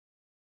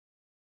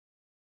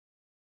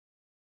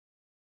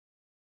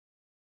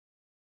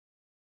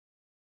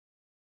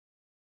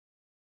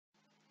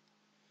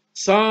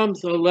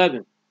Psalms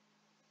 11,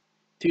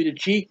 to the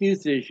chief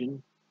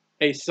musician,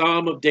 a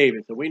psalm of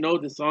David. So we know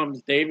the psalm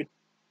is David,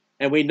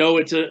 and we know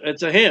it's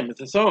a hymn,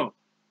 it's a song.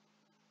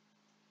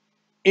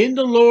 In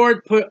the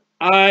Lord put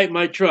I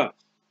my trust,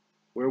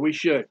 where we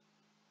should.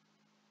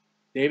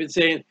 David's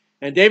saying,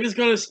 and David's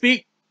going to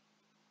speak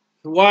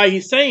why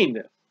he's saying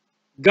this.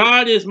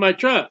 God is my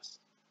trust.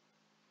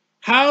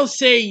 How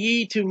say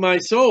ye to my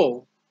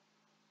soul,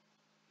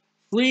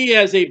 flee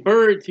as a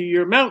bird to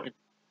your mountain?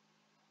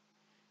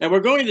 And we're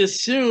going to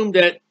assume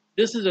that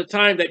this is a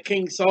time that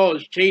King Saul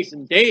is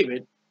chasing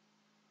David,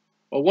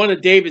 or one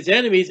of David's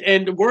enemies,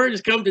 and the word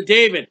has come to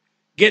David,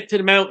 get to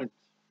the mountains,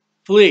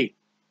 flee.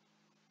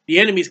 The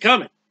enemy's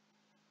coming.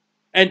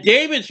 And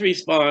David's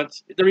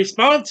response, the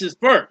response is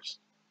first,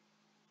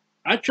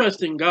 I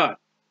trust in God.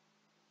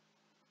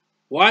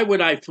 Why would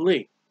I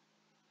flee?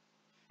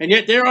 And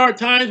yet there are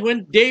times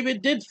when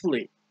David did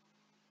flee.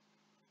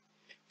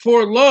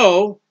 For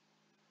lo,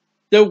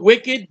 the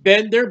wicked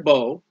bend their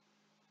bow,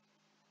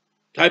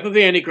 type of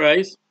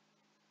Antichrist.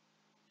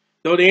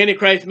 Though the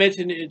Antichrist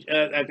mentioned,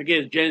 I forget,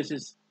 it's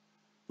Genesis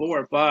 4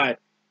 or 5.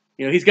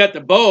 You know, he's got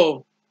the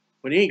bow,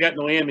 but he ain't got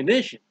no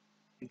ammunition.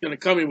 He's going to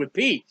come in with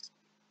peace.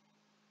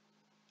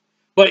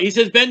 But he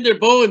says, bend their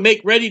bow and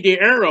make ready the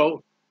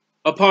arrow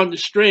upon the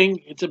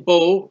string. It's a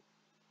bow,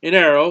 an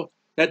arrow,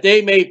 that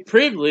they may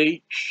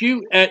privily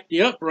shoot at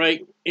the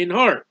upright in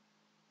heart.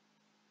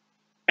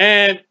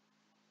 And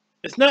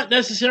it's not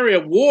necessarily a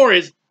war.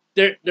 Is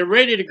they're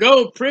ready to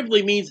go.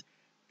 Privily means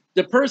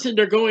the person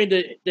they're going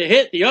to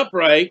hit, the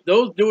upright,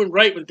 those doing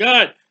right with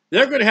God,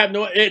 they're going to have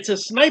no, it's a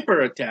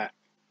sniper attack.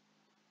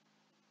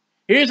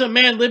 Here's a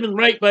man living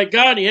right by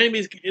God. The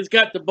enemy has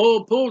got the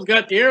bow pulled,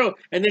 got the arrow,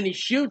 and then he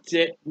shoots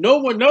it. No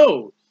one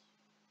knows.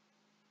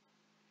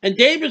 And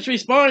David's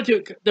responding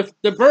to it.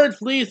 The bird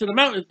flees to the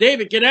mountains.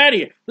 David, get out of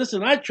here.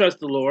 Listen, I trust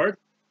the Lord.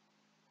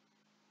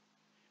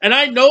 And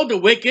I know the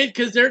wicked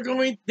because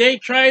they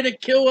try to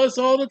kill us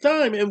all the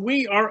time, and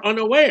we are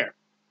unaware.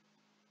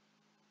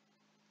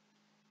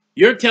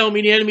 You're telling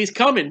me the enemy's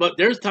coming, but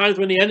there's times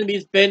when the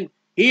enemy's been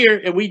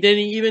here and we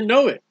didn't even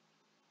know it.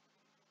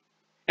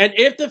 And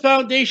if the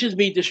foundations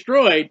be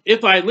destroyed,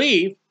 if I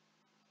leave,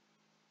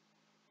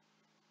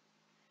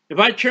 if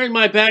I turn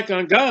my back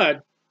on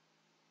God,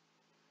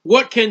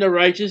 what can the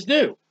righteous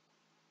do?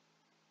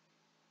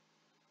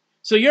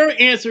 So your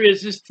answer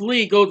is just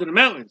flee, go to the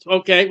mountains.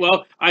 Okay,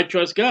 well, I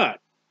trust God.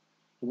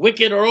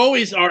 Wicked are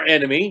always our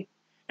enemy.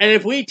 And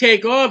if we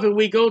take off and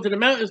we go to the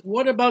mountains,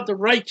 what about the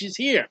righteous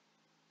here?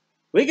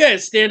 We got to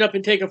stand up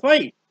and take a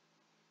fight.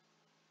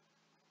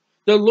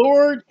 The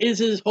Lord is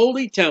his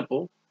holy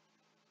temple.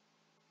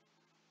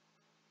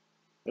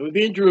 It would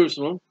be in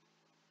Jerusalem.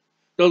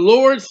 The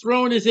Lord's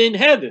throne is in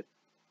heaven.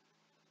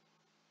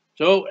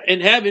 So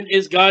in heaven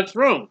is God's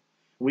throne.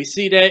 We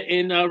see that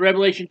in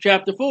Revelation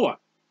chapter 4.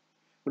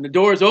 When the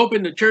doors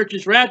open, the church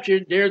is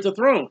raptured, there's a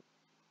throne.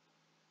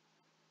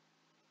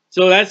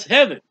 So that's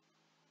heaven.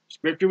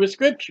 Scripture with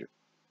scripture.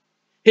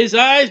 His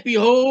eyes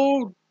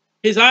behold,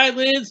 his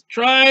eyelids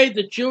try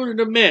the children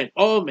of men,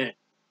 all men.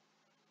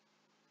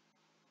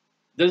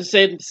 Does it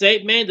say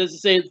saved men? Does it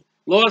say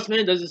lost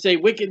men? Does it say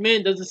wicked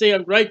men? Does it say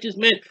unrighteous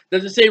men?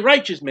 Does it say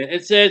righteous men?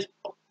 It says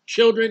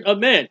children of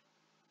men.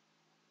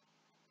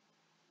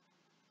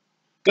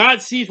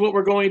 God sees what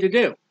we're going to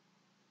do.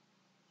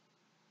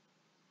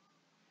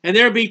 And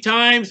there'll be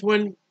times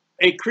when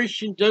a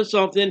Christian does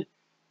something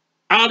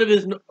out of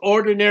his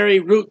ordinary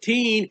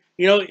routine.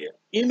 You know,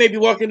 you may be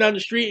walking down the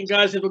street and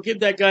God says, well,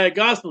 give that guy a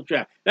gospel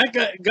tract. That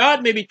guy,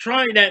 God may be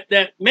trying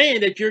that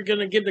man that you're going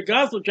to give the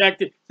gospel tract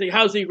to say,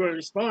 how's he going to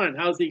respond?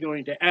 How's he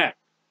going to act?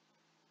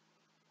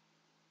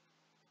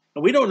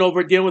 And we don't know if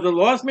we're dealing with a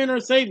lost man or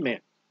a saved man.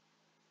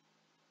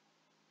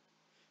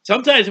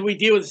 Sometimes if we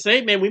deal with a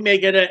saved man, we may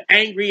get an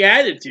angry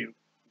attitude.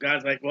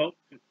 God's like, well,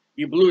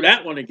 you blew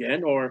that one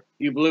again, or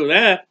you blew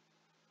that.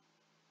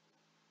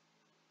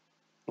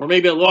 Or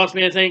maybe a lost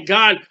man saying,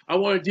 God, I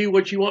want to do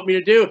what you want me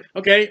to do.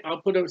 Okay,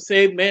 I'll put a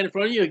saved man in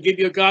front of you and give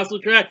you a gospel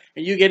tract,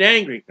 and you get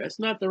angry. That's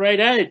not the right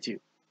attitude.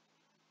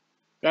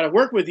 Got to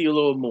work with you a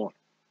little more.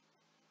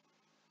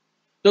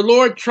 The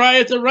Lord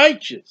trieth the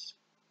righteous.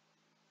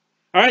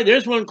 All right,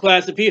 there's one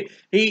class of people.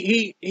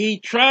 He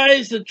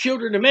tries the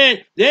children of man,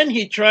 then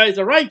he tries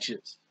the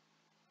righteous.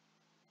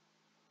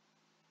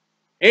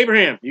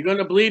 Abraham, you going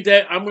to believe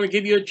that I'm going to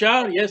give you a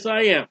child? Yes,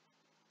 I am.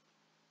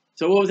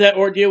 So what was that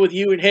ordeal with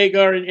you and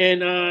Hagar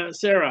and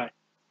Sarai?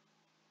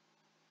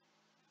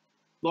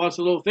 Lost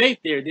a little faith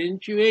there,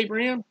 didn't you,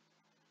 Abraham?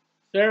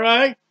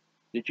 Sarai,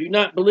 did you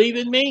not believe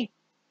in me?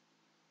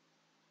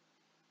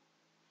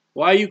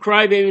 Why are you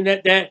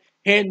crybabying that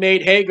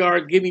handmaid Hagar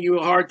is giving you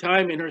a hard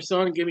time and her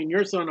son giving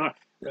your son a hard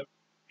time?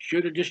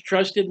 Should have just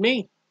trusted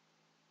me.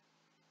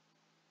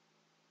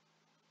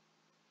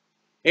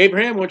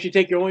 Abraham, I want you to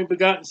take your only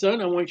begotten son.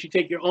 I want you to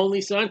take your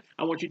only son.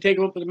 I want you to take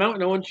him up to the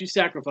mountain. I want you to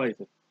sacrifice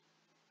him.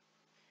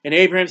 And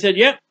Abraham said,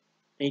 yep.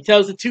 And he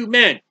tells the two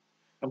men,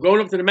 I'm going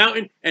up to the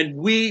mountain and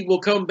we will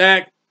come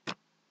back.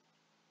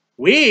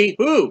 We?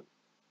 Who?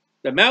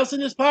 The mouse in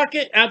his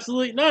pocket?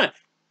 Absolutely not.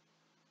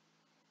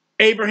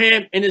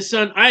 Abraham and his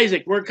son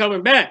Isaac were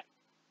coming back.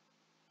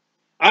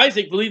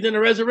 Isaac believed in the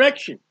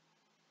resurrection.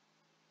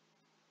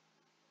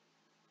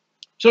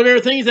 So there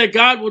are things that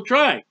God will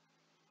try.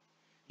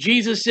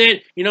 Jesus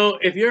said,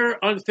 if you're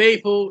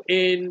unfaithful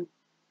in,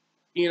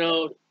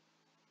 a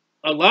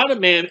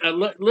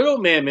little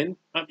mammon,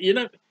 you're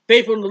not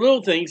faithful in the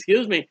little things,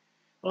 excuse me,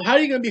 well, how are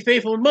you going to be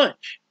faithful in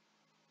much?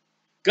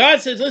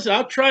 God says, listen,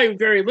 I'll try you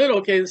very little.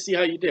 Okay, let's see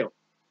how you do.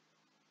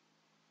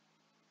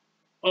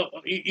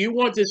 You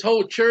want this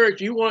whole church,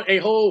 you want a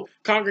whole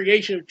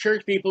congregation of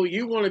church people,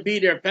 you want to be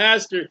their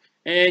pastor,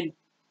 and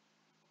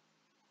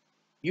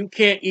you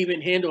can't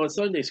even handle a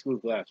Sunday school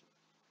class.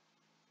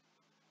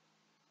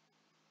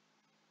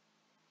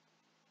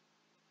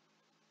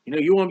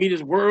 You want to be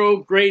this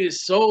world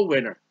greatest soul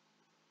winner.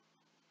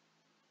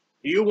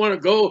 You want to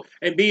go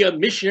and be a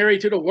missionary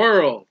to the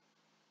world.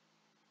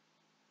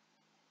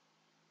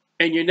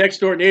 And your next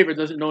door neighbor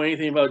doesn't know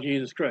anything about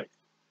Jesus Christ.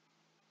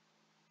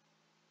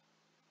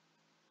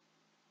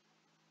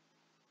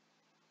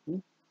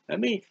 How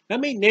many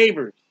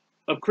neighbors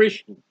of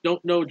Christians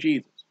don't know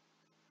Jesus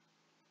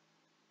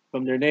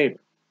from their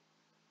neighbor?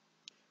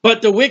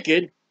 But the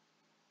wicked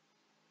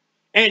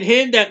and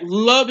him that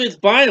loveth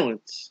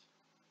violence,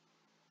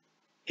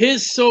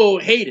 his soul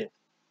hateth.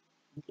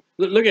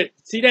 Look at,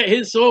 see that?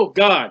 His soul,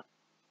 God.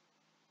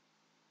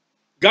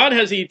 God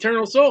has the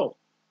eternal soul.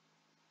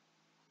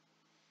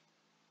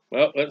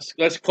 Well,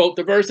 let's quote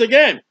the verse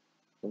again.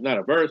 Well, not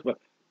a verse, but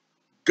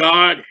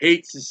God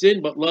hates the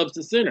sin but loves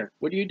the sinner.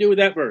 What do you do with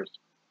that verse?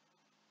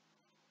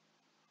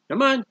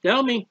 Come on,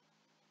 tell me.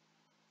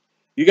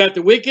 You got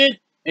the wicked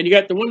and you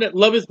got the one that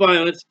loveth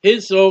violence.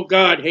 His soul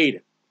God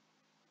hateth.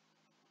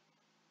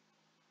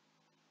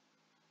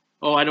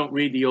 Oh, I don't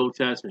read the Old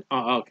Testament.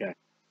 Oh, okay.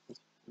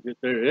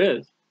 There it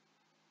is.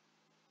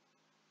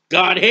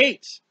 God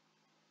hates.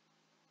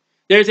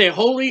 There's a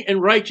holy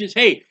and righteous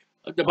hate.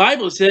 The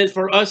Bible says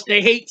for us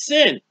to hate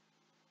sin.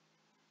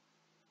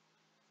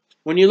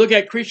 When you look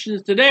at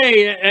Christians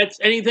today, that's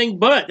anything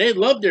but. They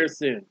love their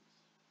sin.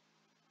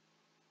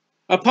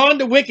 Upon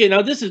the wicked,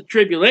 now this is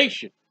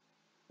tribulation.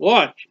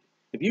 Watch.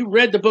 If you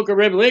read the book of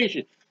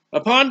Revelation,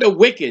 upon the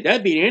wicked,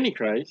 that'd be the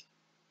Antichrist,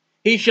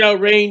 he shall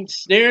rain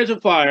snares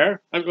of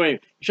fire. He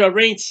shall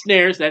rain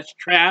snares, that's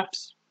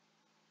traps,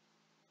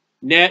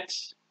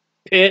 nets,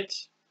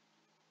 pits.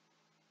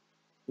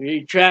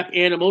 We trap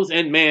animals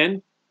and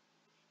men.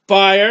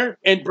 Fire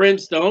and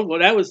brimstone. Well,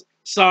 that was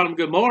Sodom and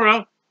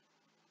Gomorrah.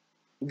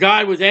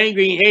 God was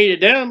angry and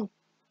hated them.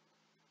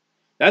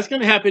 That's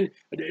going to happen.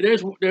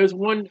 There's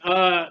one,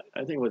 I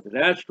think it was an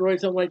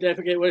asteroid, something like that. I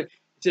forget what it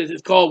says.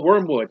 It's called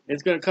wormwood.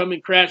 It's going to come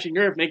and crash in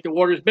the earth, make the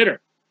waters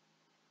bitter.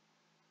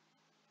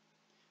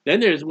 Then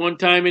there's one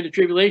time in the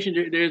tribulation,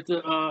 there's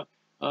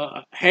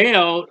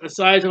hail the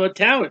size of a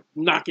talent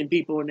knocking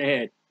people in the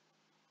head.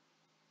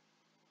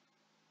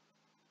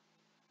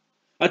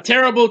 A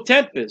terrible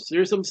tempest.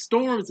 There's some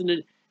storms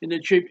in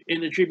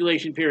the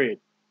tribulation period.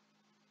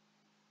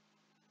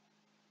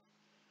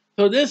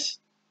 So this,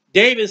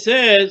 David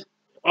says,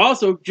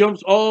 also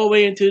jumps all the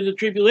way into the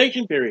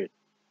tribulation period.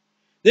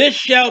 This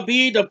shall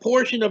be the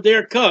portion of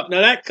their cup. Now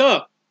that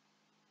cup,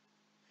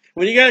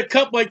 when you got a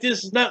cup like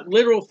this, it's not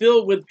literal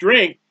filled with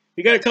drink.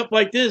 You got a cup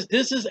like this.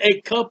 This is a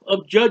cup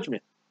of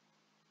judgment.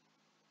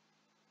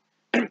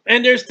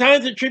 And there's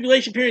times in the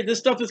tribulation period, this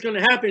stuff is going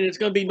to happen and it's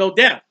going to be no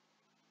death.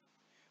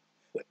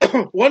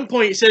 One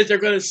point he says they're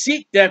going to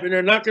seek death and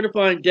they're not going to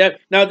find death.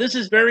 Now this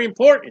is very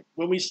important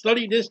when we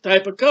study this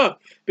type of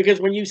cup. Because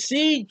when you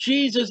see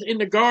Jesus in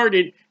the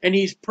garden and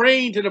he's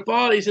praying to the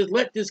Father, he says,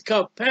 let this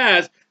cup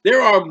pass.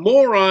 There are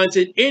morons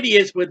and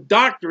idiots with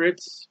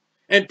doctorates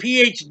and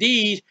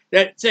PhDs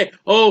that say,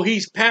 oh,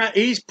 he's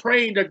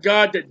praying to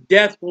God that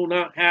death will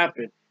not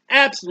happen.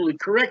 Absolutely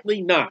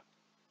correctly not.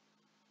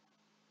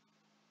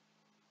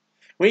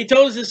 When he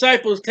told his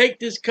disciples, take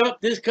this cup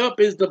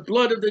is the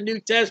blood of the New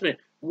Testament.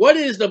 What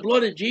is the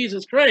blood of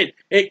Jesus Christ?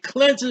 It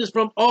cleanses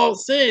from all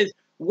sins.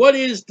 What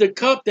is the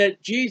cup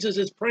that Jesus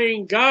is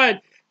praying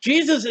God?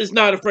 Jesus is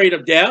not afraid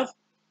of death.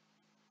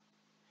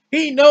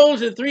 He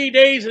knows in 3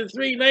 days and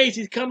 3 nights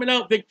he's coming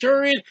out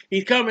victorious.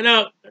 He's coming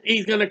out,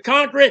 he's going to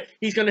conquer it.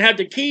 He's going to have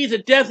the keys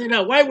of death and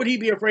hell. Why would he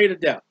be afraid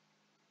of death?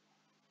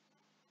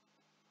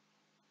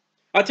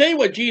 I'll tell you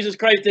what Jesus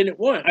Christ didn't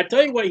want. I'll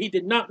tell you what he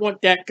did not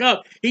want that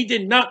cup. He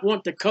did not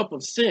want the cup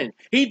of sin.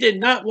 He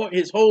did not want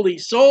his Holy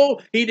Soul.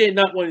 He did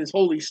not want his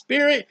Holy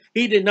Spirit.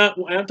 He did not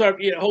want, I'm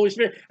talking Holy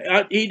Spirit.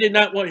 He did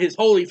not want his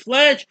holy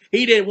flesh.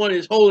 He didn't want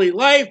his holy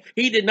life.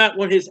 He did not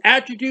want his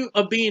attribute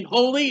of being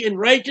holy and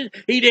righteous.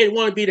 He didn't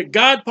want to be the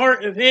God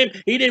part of him.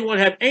 He didn't want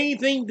to have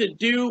anything to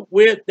do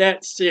with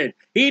that sin.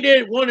 He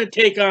didn't want to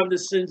take on the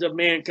sins of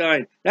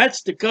mankind.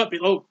 That's the cup.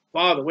 Oh,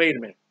 Father, wait a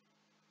minute.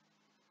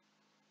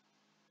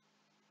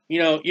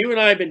 You and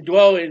I have been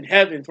dwelling in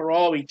heaven for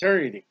all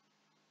eternity.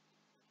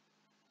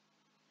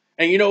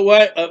 And you know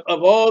what?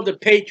 Of all the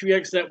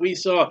patriarchs that we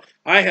saw,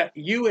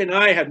 you and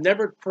I have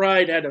never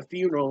cried at a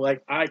funeral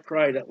like I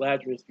cried at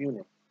Lazarus'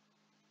 funeral.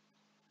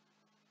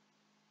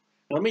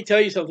 Now, let me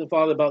tell you something,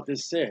 Father, about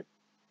this sin.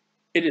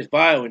 It is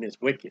vile and it's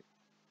wicked.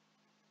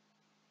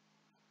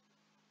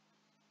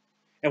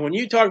 And when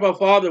you talk about,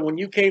 Father, when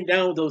you came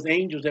down with those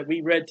angels that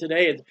we read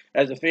today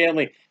as a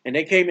family, and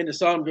they came into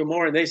Sodom and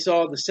Gomorrah, and they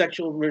saw the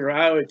sexual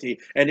morality,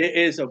 and it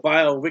is a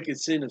vile, wicked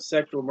sin of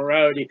sexual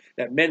morality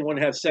that men want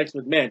to have sex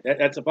with men.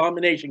 That's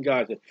abomination,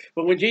 God said.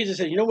 But when Jesus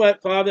said, you know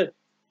what, Father,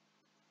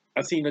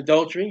 I've seen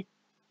adultery,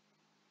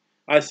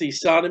 I see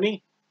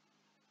sodomy,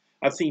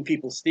 I've seen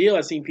people steal.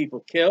 I've seen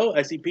people kill.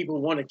 I see people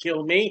who want to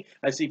kill me.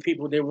 I see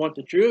people who didn't want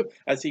the truth.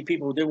 I see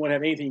people who didn't want to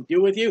have anything to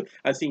do with you.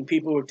 I've seen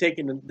people who are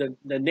taking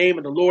the name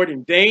of the Lord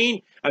in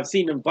vain. I've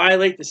seen them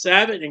violate the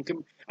Sabbath. And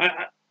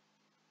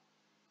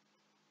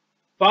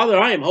Father,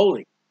 I am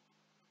holy.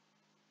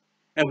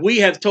 And we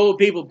have told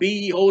people, be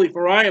ye holy,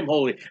 for I am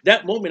holy.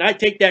 That moment, I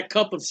take that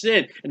cup of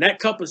sin. And that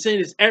cup of sin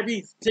is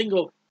every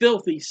single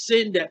filthy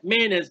sin that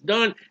man has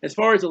done, as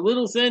far as the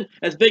little sin,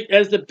 as big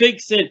as the big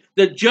sin.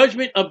 The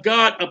judgment of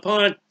God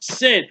upon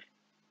sin.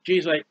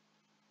 Jesus, like,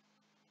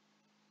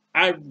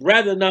 I'd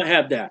rather not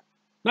have that.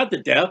 Not the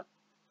death.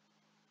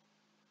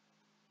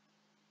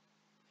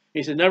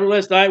 He said,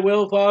 nevertheless, thy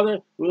will, Father,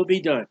 will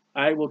be done.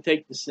 I will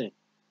take the sin.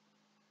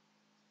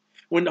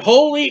 When the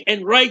holy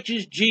and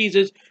righteous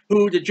Jesus,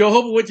 who the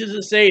Jehovah's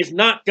Witnesses say is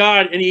not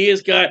God and he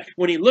is God,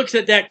 when he looks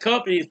at that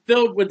cup and he's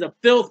filled with the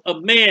filth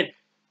of man,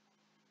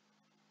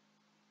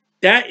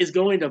 that is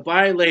going to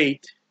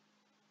violate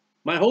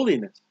my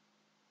holiness.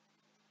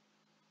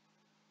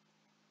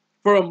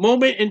 For a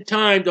moment in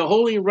time, the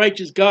holy and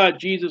righteous God,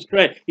 Jesus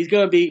Christ, he's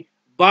going to be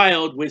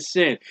viled with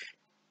sin.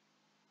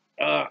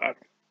 I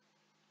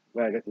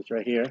got this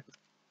right here.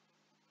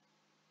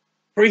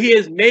 For he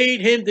has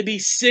made him to be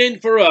sin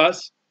for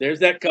us.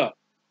 There's that cup.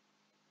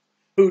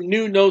 Who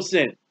knew no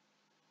sin.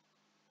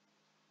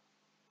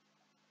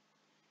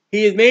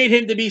 He has made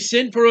him to be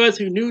sin for us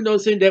who knew no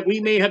sin, that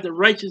we may have the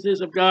righteousness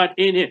of God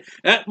in him.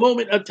 That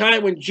moment of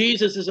time when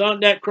Jesus is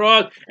on that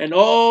cross and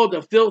all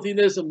the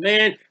filthiness of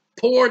man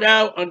poured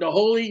out on the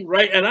holy,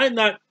 right? And I'm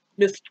not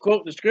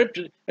misquoting the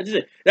scriptures. I just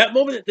said that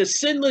moment that the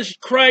sinless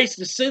Christ,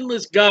 the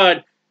sinless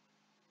God,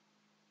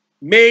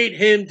 made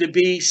him to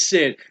be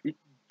sin.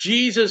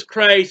 Jesus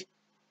Christ,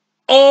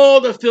 all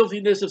the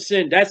filthiness of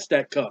sin, that's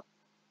that cup.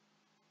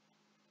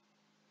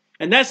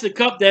 And that's the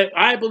cup that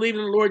I believe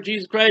in the Lord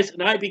Jesus Christ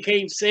and I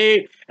became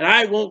saved and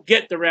I won't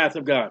get the wrath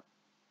of God.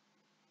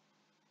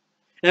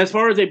 And as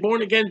far as a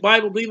born-again,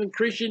 Bible-believing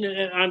Christian,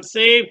 and I'm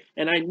saved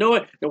and I know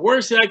it, the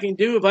worst thing I can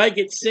do if I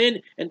get sin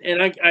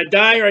and I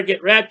die or I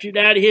get raptured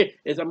out of here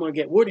is I'm going to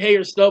get wood, hay,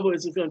 or stubble.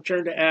 It's going to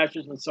turn to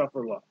ashes and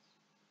suffer loss.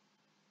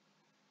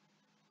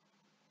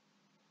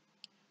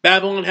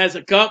 Babylon has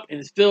a cup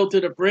and it's filled to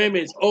the brim.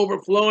 It's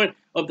overflowing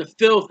of the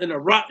filth and the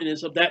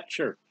rottenness of that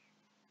church.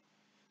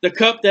 The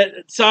cup that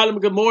Sodom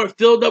and Gomorrah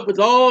filled up with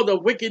all the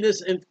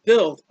wickedness and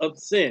filth of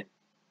sin.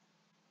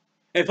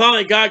 And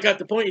finally, God got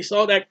the point. He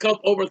saw that cup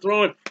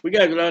overthrown. We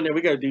got to go down there.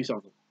 We got to do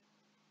something.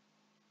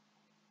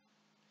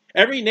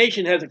 Every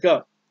nation has a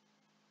cup.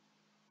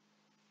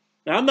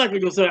 Now, I'm not going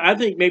to go through. I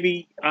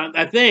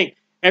think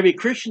every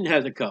Christian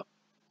has a cup.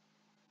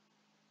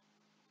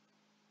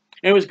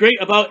 And what's great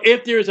about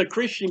if there's a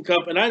Christian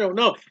cup, and I don't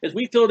know, is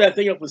we fill that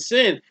thing up with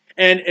sin.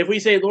 And if we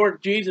say,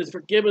 Lord Jesus,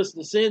 forgive us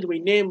the sins, we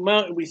name them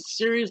out, and we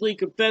seriously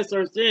confess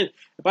our sins.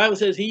 The Bible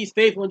says he's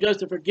faithful and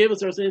just to forgive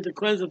us our sins and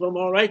cleanse us from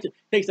all righteousness.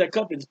 Takes that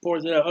cup and just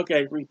pours it out.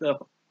 Okay,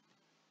 refill.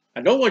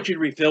 I don't want you to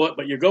refill it,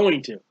 but you're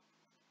going to.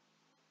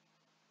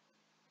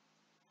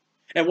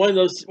 And one of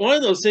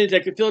those sins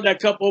that could fill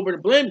that cup over the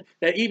brim,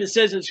 that even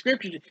says in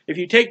Scripture, if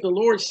you take the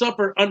Lord's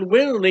Supper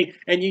unwillingly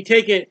and you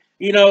take it,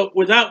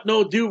 without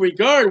no due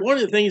regard, one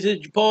of the things is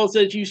Paul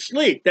says you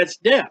sleep. That's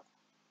death.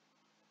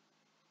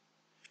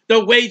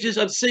 The wages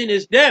of sin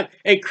is death.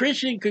 A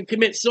Christian could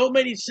commit so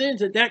many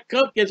sins that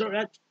cup gets,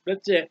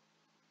 that's it.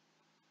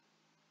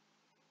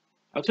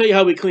 I'll tell you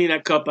how we clean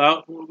that cup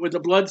out. With the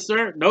blood,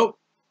 sir? Nope.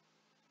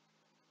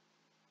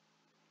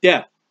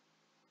 Death.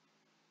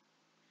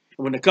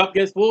 And when the cup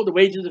gets full, the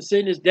wages of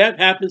sin is death.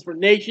 Happens for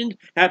nations,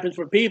 happens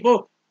for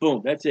people.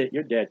 Boom, that's it.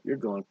 You're dead. You're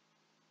gone.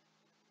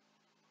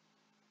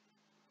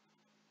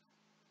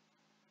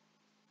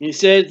 He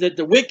says that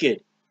the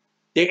wicked,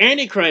 the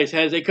Antichrist,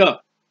 has a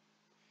cup.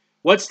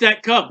 What's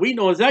that cup? We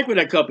know exactly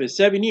what that cup is.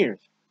 7 years.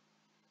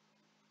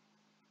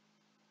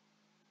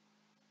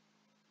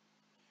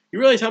 You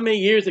realize how many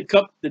years the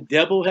cup the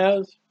devil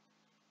has?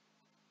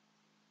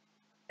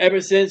 Ever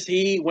since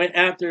he went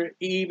after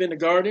Eve in the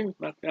garden?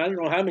 I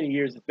don't know how many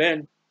years it's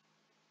been.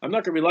 I'm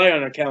not going to rely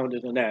on our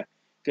calendars on that,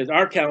 because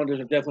our calendars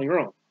are definitely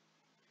wrong.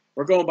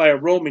 We're going by a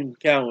Roman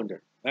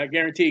calendar. I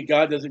guarantee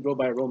God doesn't go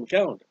by a Roman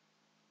calendar.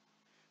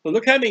 But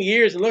look how many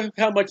years and look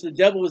how much the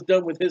devil has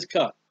done with his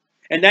cup.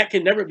 And that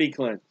can never be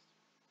cleansed.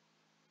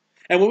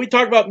 And when we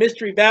talk about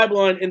Mystery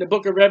Babylon in the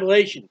book of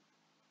Revelation, it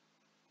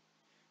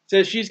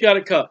says she's got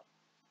a cup.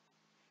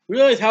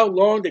 Realize how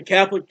long the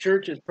Catholic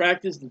Church has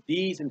practiced the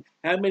deeds and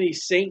how many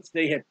saints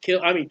they have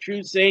killed. I mean,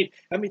 true saints.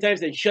 How many times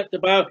they shut the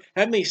Bible.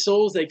 How many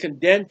souls they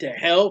condemned to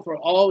hell for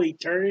all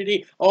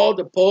eternity. All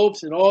the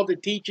popes and all the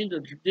teachings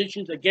and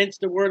traditions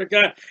against the Word of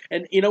God.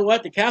 And you know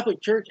what? The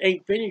Catholic Church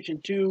ain't finished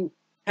until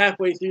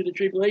halfway through the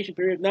tribulation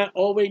period. Not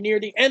all the way near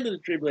the end of the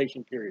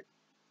tribulation period.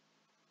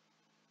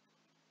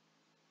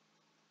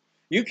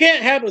 You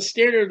can't have a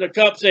standard of the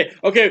cup say,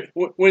 okay,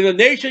 when the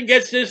nation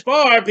gets this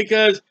far,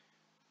 because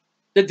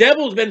the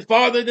devil's been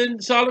farther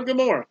than Sodom and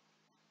Gomorrah.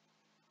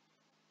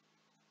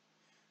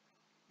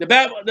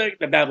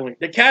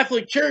 The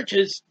Catholic Church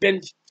has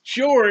been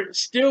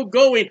still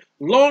going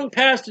long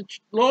past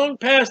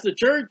the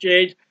church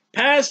age,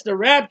 past the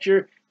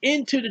rapture,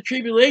 into the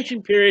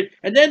tribulation period,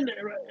 and then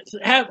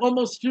have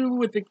almost through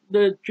with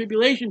the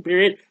tribulation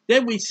period.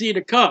 Then we see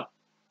the cup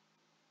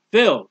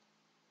filled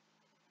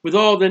with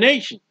all the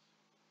nations.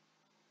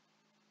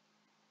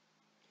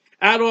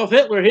 Adolf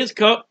Hitler, his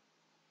cup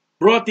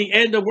brought the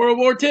end of World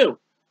War II.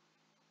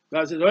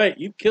 God says, all right,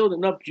 you've killed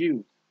enough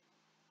Jews.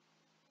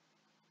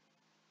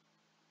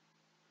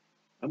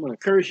 I'm going to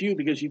curse you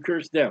because you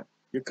cursed them.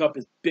 Your cup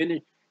is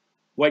finished.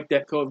 Wipe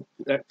that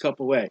cup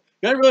away.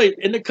 Not really.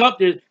 In the cup,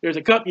 there's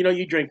a cup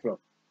you drink from.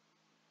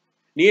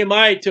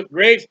 Nehemiah took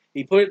grapes.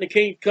 He put it in the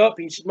king's cup.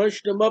 He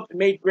smushed them up and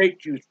made grape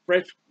juice,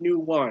 fresh new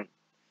wine.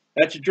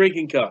 That's a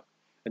drinking cup.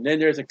 And then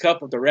there's a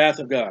cup of the wrath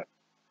of God.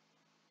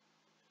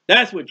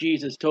 That's what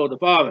Jesus told the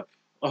Father.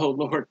 Oh,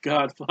 Lord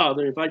God,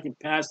 Father, if I can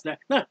pass that,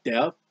 not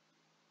death.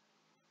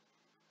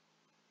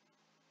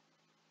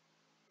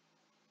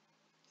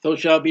 So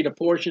shall be the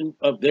portion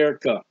of their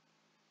cup.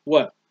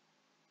 What?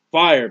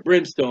 Fire,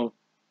 brimstone.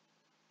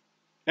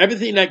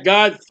 Everything that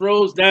God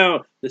throws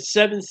down, the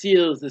 7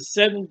 seals, the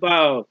 7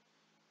 vials,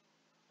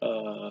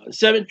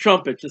 7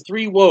 trumpets, the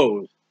 3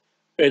 woes,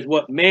 is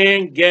what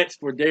man gets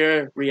for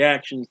their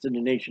reactions to the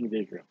nation of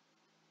Israel.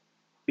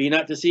 Be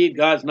not deceived,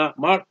 God's not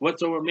mocked.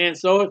 Whatsoever man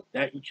soweth,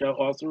 that he shall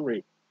also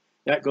reap.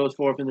 That goes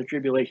forth in the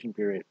tribulation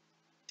period.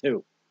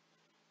 2.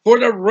 For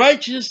the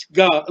righteous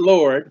God,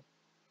 Lord,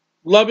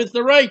 loveth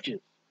the righteous.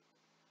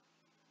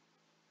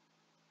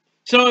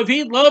 So if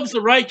he loves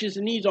the righteous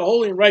and he's a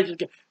holy and righteous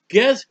God,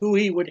 guess who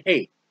he would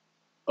hate?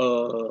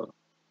 I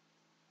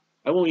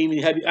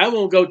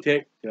won't go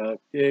tick tock,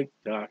 tick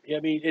tock. I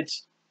mean,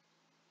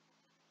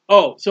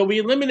 so we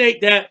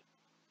eliminate that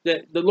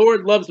the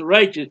Lord loves the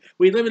righteous.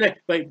 We eliminate,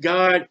 but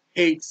God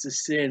hates the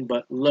sin,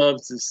 but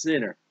loves the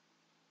sinner.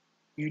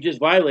 You just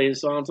violated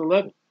Psalms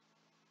 11.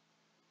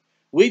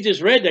 We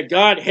just read that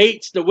God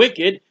hates the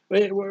wicked.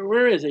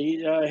 Where is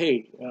it?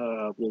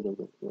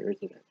 Where is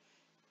it?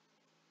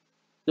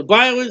 The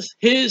violence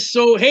his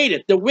soul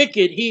hateth. The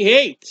wicked he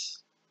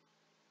hates.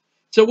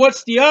 So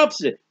what's the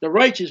opposite? The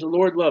righteous the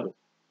Lord loveth.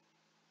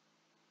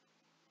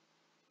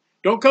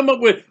 Don't come up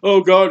with,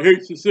 oh, God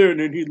hates the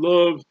sinner and he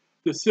loves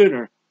the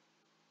sinner.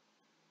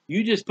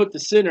 You just put the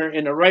sinner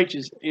and the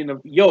righteous in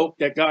a yoke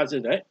that God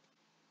says, hey,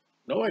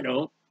 no, I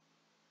don't.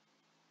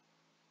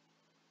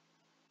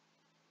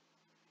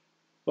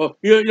 Well,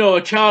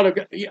 a child of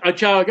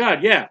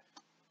God, yeah.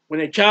 When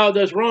a child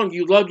does wrong,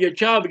 you love your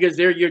child because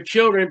they're your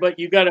children, but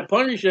you got to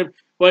punish them.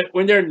 But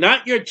when they're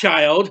not your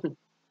child,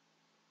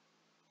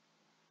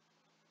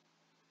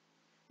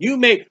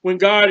 when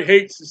God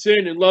hates the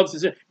sin and loves the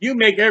sin, you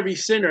make every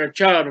sinner a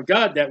child of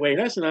God that way.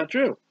 That's not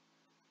true.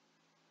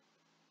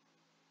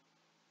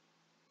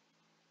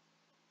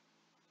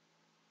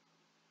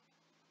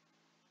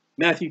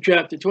 Matthew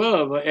chapter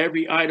 12,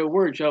 every idle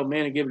word shall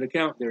man give an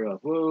account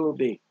thereof. Woe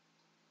be.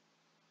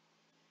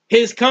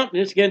 His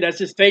countenance, again, that's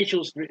his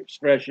facial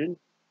expression.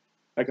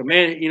 Like a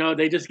man,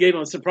 they just gave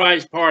him a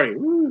surprise party.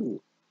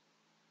 Woo.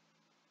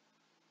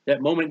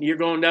 That moment you're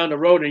going down the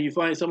road and you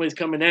find somebody's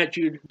coming at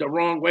you the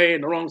wrong way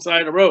and the wrong side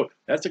of the road.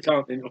 That's a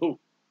countenance. Oh.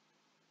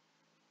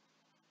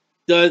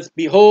 Does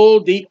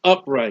behold the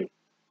upright.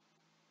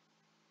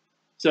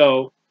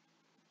 So,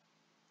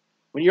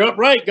 when you're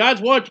upright, God's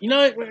watching.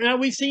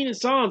 We've seen in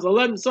Psalms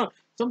 11.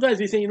 Sometimes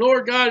we say,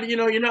 Lord God,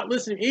 you're not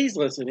listening. He's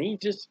listening.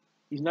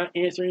 He's not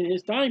answering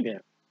his time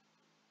yet.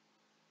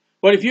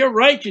 But if you're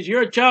righteous,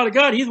 you're a child of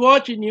God. He's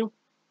watching you.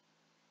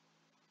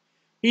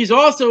 He's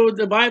also,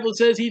 the Bible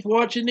says, he's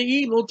watching the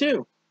evil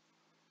too.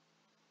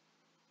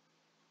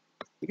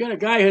 You got a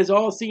guy who has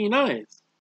all-seeing eyes.